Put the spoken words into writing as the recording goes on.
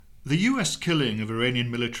The US killing of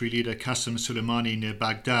Iranian military leader Qassem Soleimani near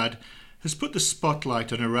Baghdad has put the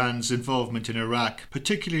spotlight on Iran's involvement in Iraq,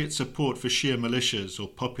 particularly its support for Shia militias or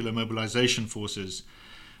Popular Mobilisation Forces.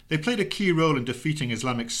 They played a key role in defeating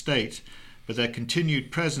Islamic State, but their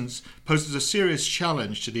continued presence poses a serious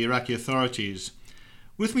challenge to the Iraqi authorities.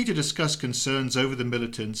 With me to discuss concerns over the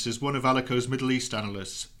militants is one of Alaco's Middle East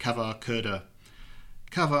analysts, Kavar Kurda.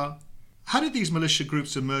 Kavar, how did these militia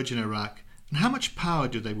groups emerge in Iraq, and how much power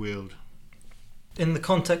do they wield? In the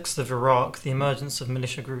context of Iraq, the emergence of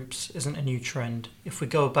militia groups isn't a new trend. If we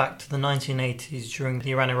go back to the 1980s during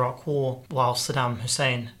the Iran-Iraq War, while Saddam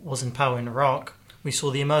Hussein was in power in Iraq, we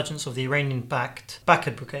saw the emergence of the Iranian-backed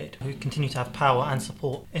Baghdad Brigade, who continue to have power and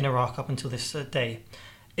support in Iraq up until this day.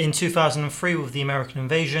 In 2003, with the American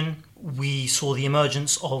invasion, we saw the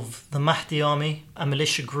emergence of the Mahdi Army, a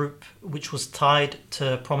militia group which was tied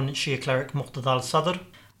to prominent Shia cleric Muqtada al-Sadr.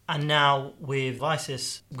 And now with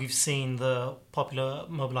ISIS, we've seen the Popular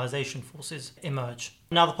Mobilisation Forces emerge.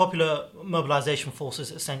 Now the Popular Mobilisation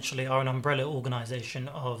Forces essentially are an umbrella organisation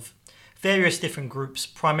of various different groups,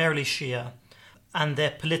 primarily Shia, and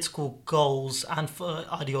their political goals and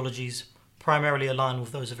ideologies primarily align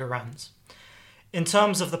with those of Iran's. In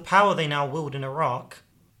terms of the power they now wield in Iraq,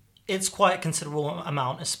 it's quite a considerable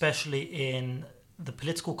amount, especially in the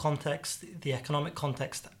political context, the economic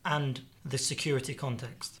context, and the security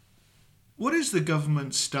context. What is the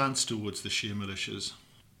government's stance towards the Shia militias?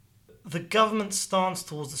 The government's stance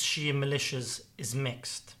towards the Shia militias is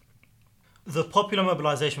mixed. The Popular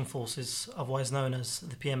Mobilisation Forces, otherwise known as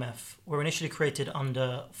the PMF, were initially created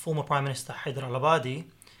under former Prime Minister Haider al-Abadi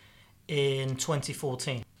in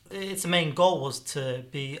 2014. Its main goal was to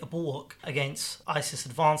be a bulwark against ISIS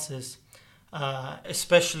advances,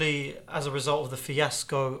 especially as a result of the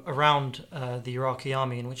fiasco around the Iraqi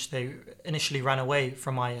army, in which they initially ran away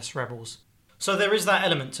from IS rebels. So there is that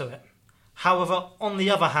element to it. However, on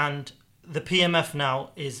the other hand, the PMF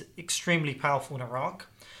now is extremely powerful in Iraq.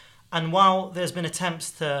 And while there's been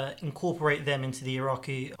attempts to incorporate them into the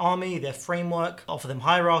Iraqi army, their framework, offer them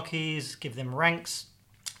hierarchies, give them ranks,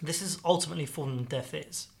 this has ultimately fallen on deaf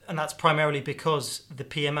ears. And that's primarily because the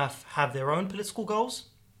PMF have their own political goals.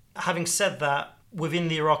 Having said that, within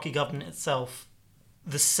the Iraqi government itself,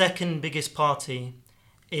 the second biggest party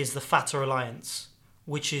is the Fatah Alliance,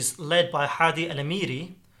 which is led by Hadi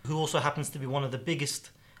al-Amiri, who also happens to be one of the biggest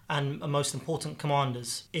and most important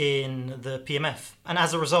commanders in the PMF. And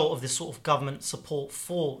as a result of this sort of government support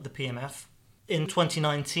for the PMF, in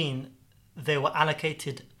 2019, they were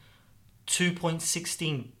allocated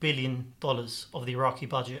 $2.16 billion of the Iraqi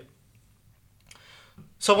budget.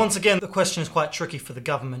 So once again, the question is quite tricky for the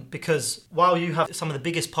government, because while you have some of the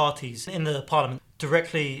biggest parties in the parliament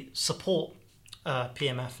directly support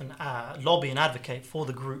PMF and lobby and advocate for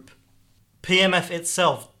the group, PMF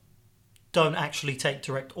itself don't actually take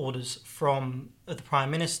direct orders from the Prime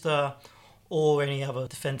Minister or any other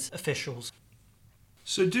defence officials.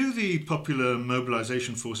 So do the Popular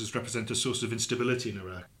Mobilisation Forces represent a source of instability in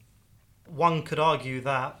Iraq? One could argue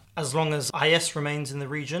that as long as IS remains in the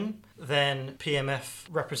region, then PMF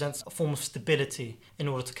represents a form of stability in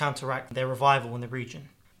order to counteract their revival in the region.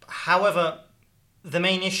 However, the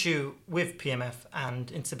main issue with PMF and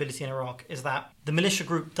instability in Iraq is that the militia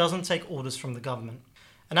group doesn't take orders from the government.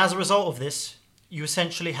 And as a result of this, you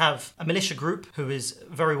essentially have a militia group who is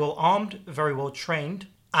very well armed, very well trained,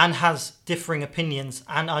 and has differing opinions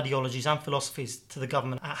and ideologies and philosophies to the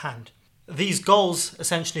government at hand. These goals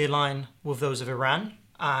essentially align with those of Iran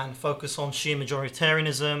and focus on Shia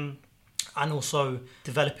majoritarianism and also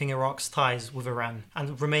developing Iraq's ties with Iran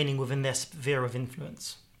and remaining within their sphere of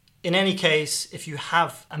influence. In any case, if you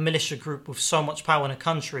have a militia group with so much power in a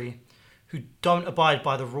country who don't abide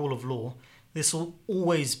by the rule of law, this will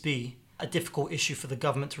always be a difficult issue for the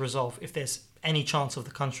government to resolve if there's any chance of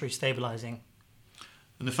the country stabilising.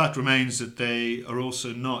 And the fact remains that they are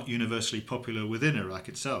also not universally popular within Iraq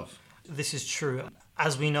itself. This is true.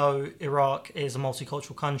 As we know, Iraq is a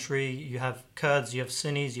multicultural country. You have Kurds, you have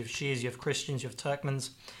Sunnis, you have Shias, you have Christians, you have Turkmens.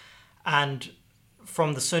 And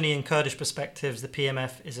from the Sunni and Kurdish perspectives, the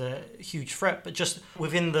PMF is a huge threat, but just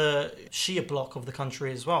within the Shia bloc of the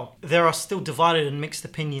country as well. There are still divided and mixed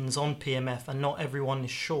opinions on PMF, and not everyone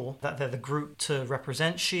is sure that they're the group to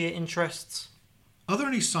represent Shia interests. Are there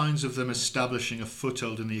any signs of them establishing a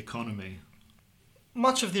foothold in the economy?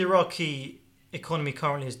 Much of the Iraqi economy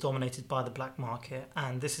currently is dominated by the black market,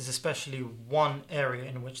 and this is especially one area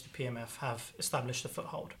in which the PMF have established a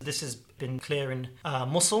foothold. This has been clear in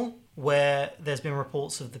Mosul, where there's been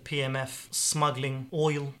reports of the PMF smuggling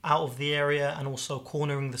oil out of the area and also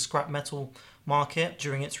cornering the scrap metal market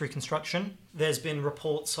during its reconstruction. There's been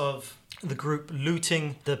reports of the group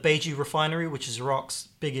looting the Beji refinery, which is Iraq's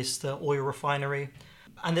biggest oil refinery.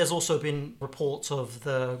 And there's also been reports of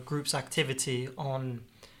the group's activity on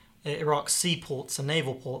Iraq's seaports and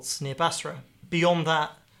naval ports near Basra. Beyond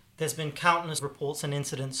that, there's been countless reports and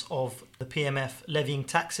incidents of the PMF levying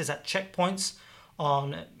taxes at checkpoints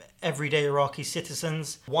on everyday Iraqi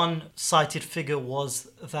citizens. One cited figure was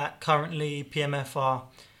that currently PMF are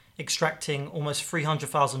extracting almost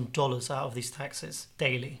 $300,000 out of these taxes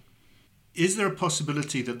daily. Is there a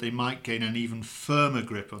possibility that they might gain an even firmer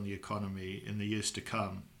grip on the economy in the years to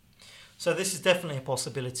come? So this is definitely a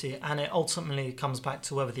possibility, and it ultimately comes back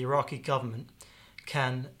to whether the Iraqi government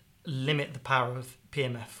can limit the power of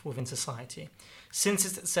PMF within society. Since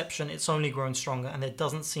its inception, it's only grown stronger, and there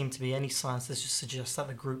doesn't seem to be any signs that suggest that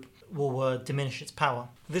the group will diminish its power.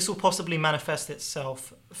 This will possibly manifest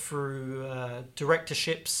itself through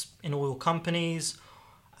directorships in oil companies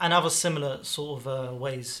and other similar sort of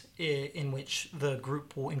ways in which the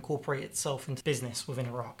group will incorporate itself into business within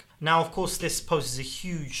Iraq. Now, of course, this poses a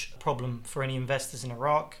huge problem for any investors in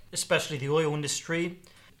Iraq, especially the oil industry.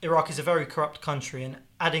 Iraq is a very corrupt country, and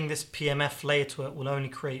adding this PMF layer to it will only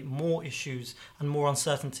create more issues and more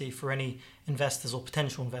uncertainty for any investors or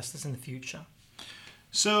potential investors in the future.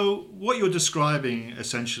 So what you're describing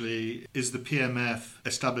essentially is the PMF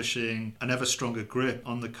establishing an ever stronger grip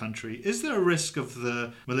on the country. Is there a risk of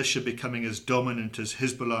the militia becoming as dominant as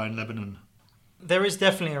Hezbollah in Lebanon? There is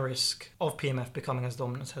definitely a risk of PMF becoming as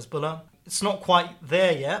dominant as Hezbollah. It's not quite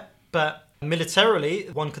there yet, but militarily,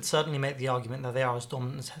 one could certainly make the argument that they are as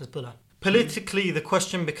dominant as Hezbollah. Politically, the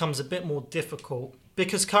question becomes a bit more difficult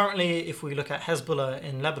because currently, if we look at Hezbollah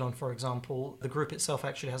in Lebanon, for example, the group itself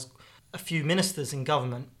actually has a few ministers in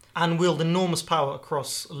government and wield enormous power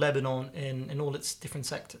across Lebanon in all its different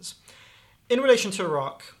sectors. In relation to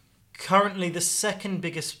Iraq, currently the second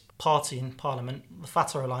biggest party in parliament, the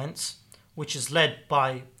Fatah Alliance, which is led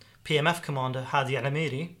by PMF commander Hadi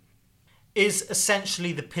al-Amiri, is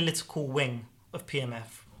essentially the political wing of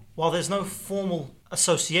PMF. While there's no formal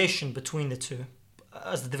association between the two,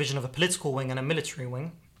 as the division of a political wing and a military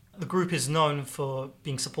wing, the group is known for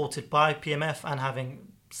being supported by PMF and having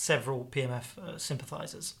several PMF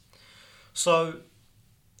sympathizers. So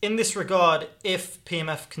in this regard, if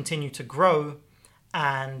PMF continue to grow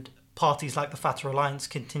and parties like the Fatah Alliance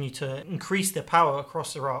continue to increase their power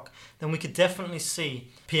across Iraq, then we could definitely see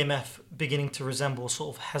PMF beginning to resemble a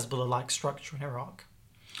sort of Hezbollah-like structure in Iraq.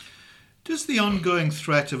 Does the ongoing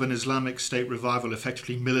threat of an Islamic State revival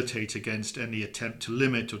effectively militate against any attempt to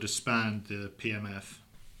limit or disband the PMF?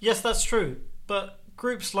 Yes, that's true, but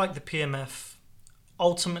groups like the PMF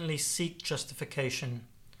ultimately seek justification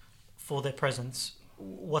for their presence,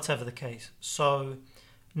 whatever the case. So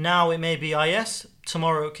now it may be IS,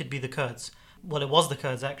 tomorrow it could be the Kurds. Well, it was the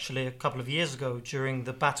Kurds actually a couple of years ago during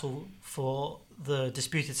the battle for the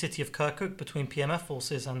disputed city of Kirkuk between PMF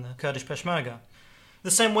forces and the Kurdish Peshmerga. The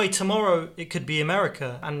same way tomorrow it could be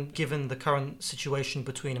America, and given the current situation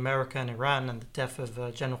between America and Iran and the death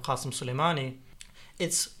of General Qassem Soleimani,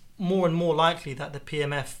 it's more and more likely that the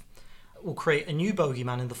PMF will create a new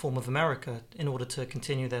bogeyman in the form of America in order to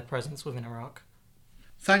continue their presence within Iraq.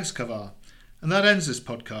 Thanks, Kavar. And that ends this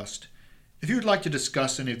podcast. If you would like to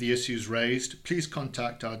discuss any of the issues raised, please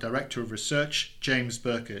contact our Director of Research, James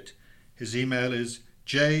Burkett. His email is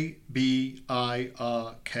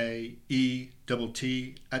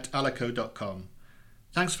jbirkett@alaco.com.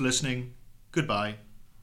 Thanks for listening. Goodbye.